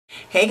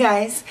Hey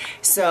guys,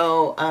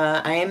 so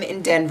I am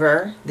in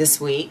Denver this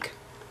week,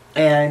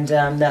 and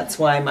that's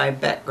why my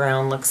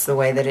background looks the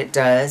way that it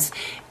does.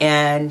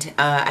 And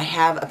I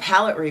have a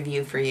palette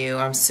review for you.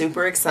 I'm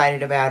super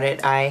excited about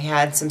it. I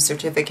had some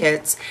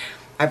certificates.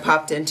 I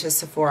popped into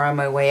Sephora on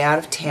my way out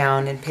of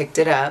town and picked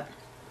it up.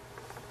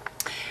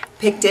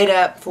 Picked it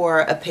up for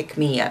a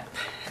pick-me-up,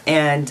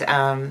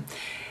 and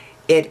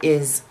it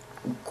is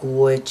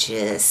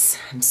gorgeous.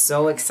 I'm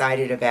so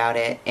excited about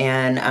it,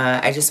 and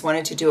I just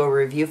wanted to do a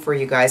review for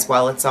you guys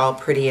while it's all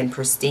pretty and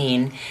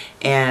pristine,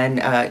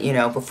 and you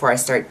know, before I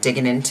start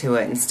digging into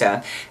it and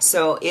stuff.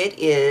 So it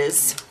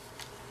is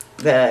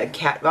the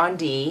Kat Von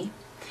D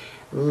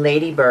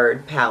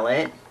Ladybird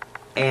palette,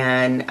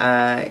 and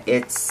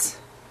it's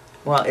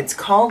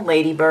called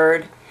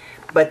Ladybird,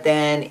 but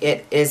then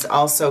it is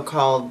also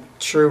called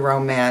True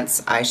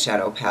Romance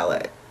eyeshadow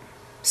palette.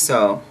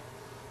 So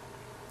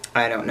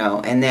I don't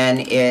know. And then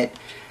it,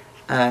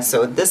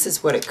 so this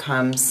is what it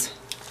comes,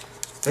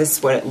 this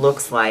is what it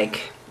looks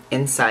like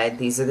inside.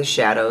 These are the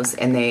shadows,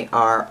 and they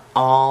are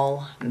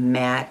all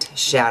matte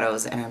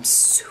shadows, and I'm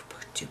super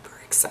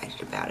duper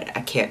excited about it.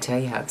 I can't tell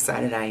you how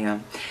excited I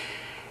am.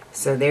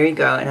 So there you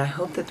go, and I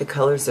hope that the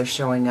colors are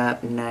showing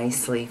up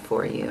nicely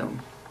for you.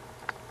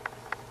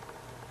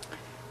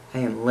 I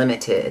am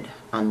limited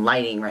on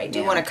lighting right now.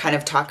 I do want to kind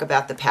of talk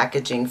about the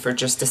packaging for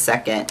just a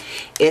second.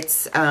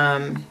 It's,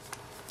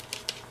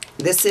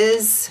 this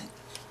is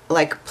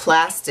like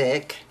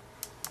plastic,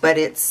 but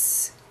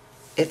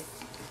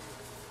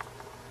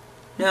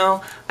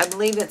no, I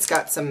believe it's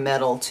got some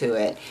metal to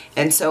it.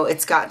 And so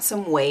it's got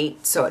some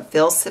weight, so it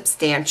feels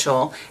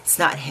substantial. It's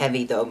not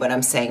heavy though, but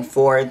I'm saying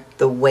for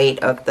the weight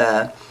of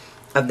the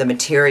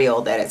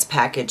material that it's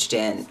packaged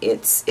in,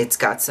 it's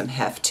got some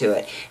heft to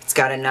it. It's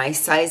got a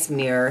nice size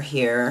mirror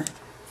here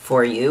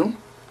for you,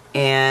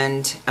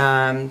 and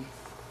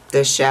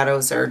the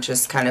shadows are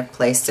just kind of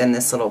placed in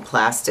this little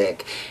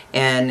plastic,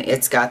 and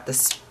it's got the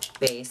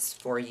space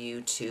for you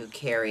to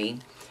carry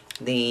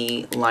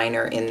the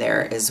liner in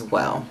there as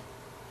well.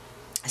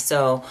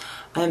 So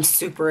I'm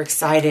super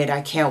excited.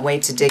 I can't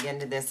wait to dig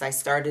into this. I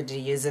started to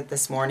use it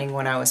this morning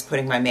when I was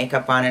putting my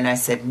makeup on, and I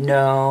said,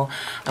 no,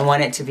 I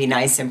want it to be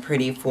nice and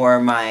pretty for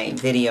my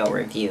video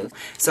review.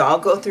 So I'll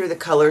go through the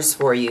colors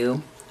for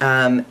you.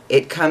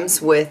 It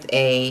comes with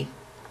a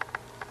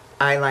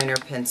eyeliner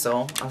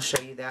pencil. I'll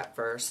show you that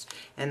first.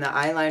 And the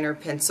eyeliner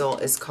pencil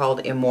is called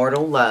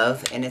Immortal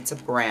Love, and it's a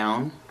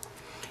brown.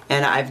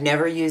 And I've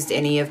never used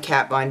any of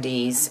Kat Von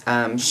D's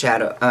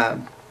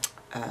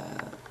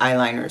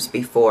eyeliners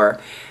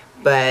before,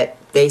 but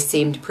they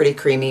seemed pretty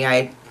creamy.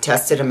 I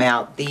tested them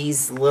out.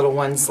 These little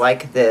ones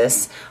like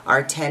this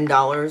are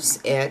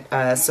 $10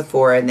 at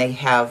Sephora, and they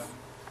have,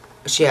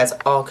 she has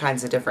all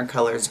kinds of different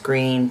colors: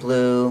 green,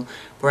 blue,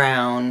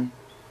 brown,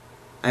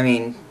 I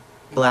mean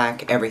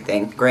black,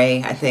 everything,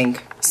 gray, I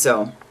think.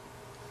 So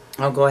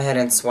I'll go ahead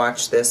and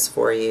swatch this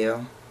for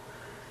you.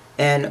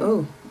 And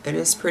ooh, it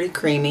is pretty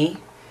creamy,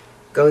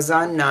 goes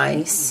on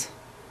nice,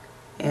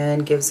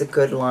 and gives a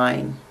good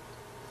line.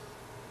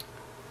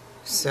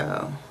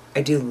 So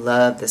I do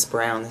love this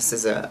brown. This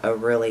is a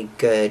really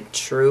good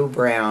true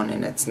brown,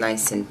 and it's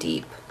nice and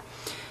deep.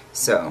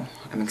 So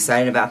I'm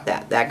excited about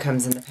that. That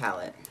comes in the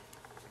palette.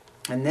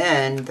 And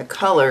then the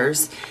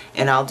colors,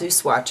 and I'll do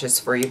swatches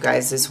for you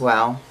guys as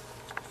well.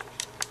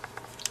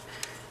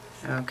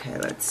 Okay,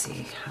 let's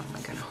see. How am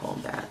I going to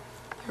hold that?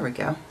 There we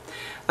go.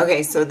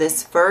 Okay, so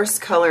this first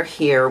color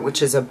here,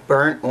 which is a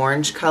burnt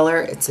orange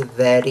color, it's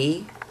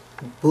very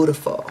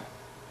beautiful.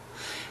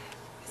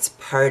 It's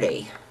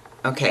pretty.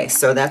 Okay,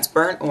 so that's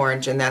burnt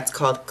orange, and that's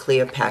called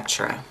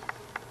Cleopatra.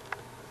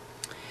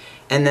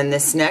 And then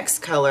this next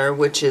color,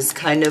 which is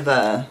kind of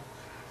a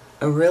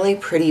really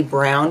pretty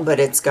brown, but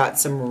it's got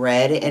some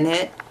red in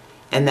it,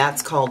 and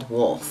that's called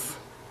Wölf.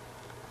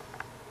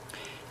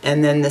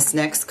 And then this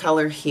next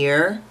color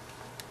here,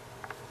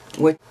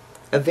 with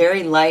a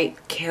very light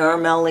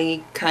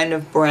caramelly kind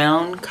of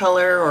brown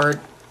color, or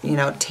you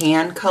know,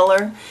 tan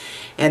color,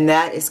 and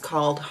that is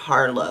called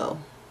Harlow.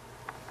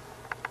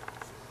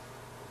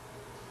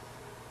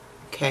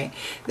 Okay,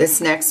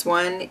 this next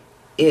one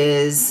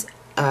is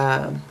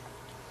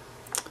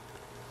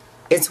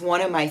it's one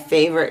of my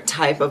favorite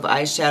type of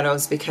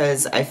eyeshadows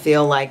because I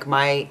feel like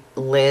my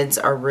lids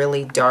are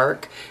really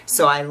dark,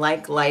 so I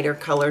like lighter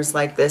colors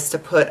like this to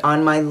put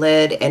on my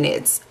lid, and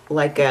it's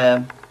like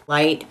a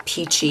light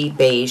peachy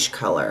beige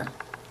color.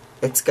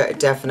 It's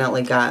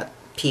definitely got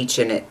peach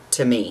in it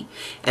to me,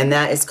 and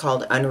that is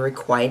called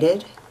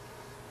Unrequited.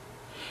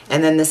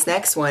 And then this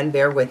next one,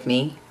 bear with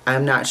me,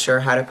 I'm not sure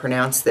how to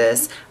pronounce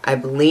this. I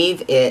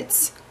believe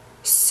it's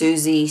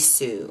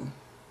Siouxsie-sioux.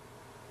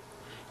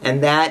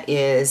 And that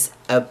is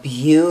a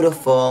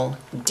beautiful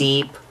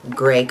deep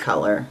gray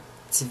color.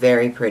 It's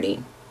very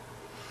pretty.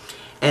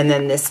 And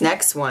then this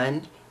next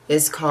one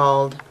is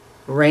called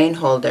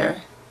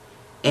Renholdër,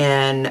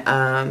 and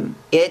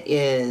it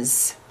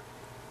is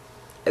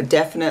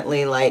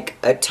definitely like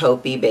a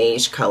taupey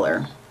beige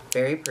color.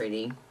 Very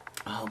pretty.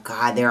 Oh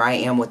God, there I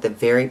am with the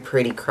very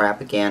pretty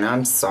crap again.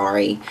 I'm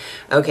sorry.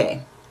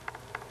 Okay.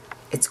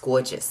 It's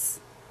gorgeous.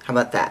 How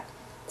about that?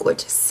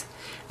 Gorgeous.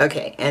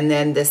 Okay, and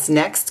then this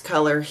next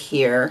color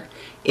here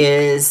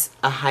is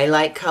a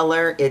highlight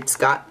color. It's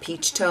got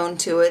peach tone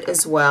to it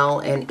as well,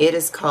 and it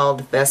is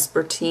called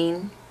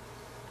Vespertine.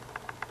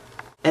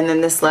 And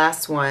then this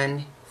last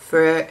one,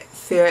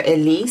 Für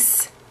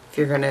Elise, if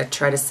you're going to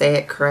try to say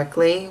it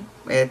correctly.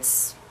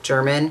 It's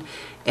German,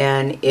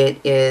 and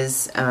it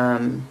is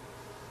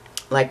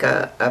like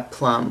a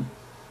plum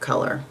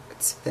color.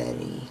 It's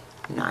very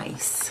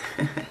nice.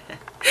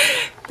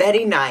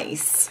 Very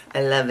nice.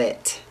 I love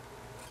it.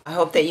 I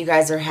hope that you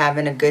guys are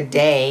having a good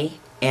day,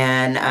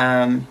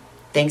 and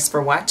thanks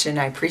for watching.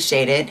 I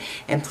appreciate it.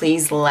 And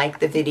please like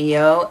the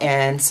video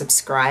and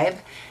subscribe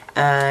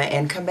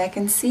and come back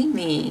and see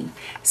me.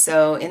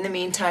 So in the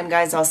meantime,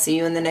 guys, I'll see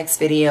you in the next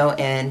video,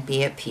 and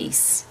be at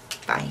peace.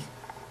 Bye.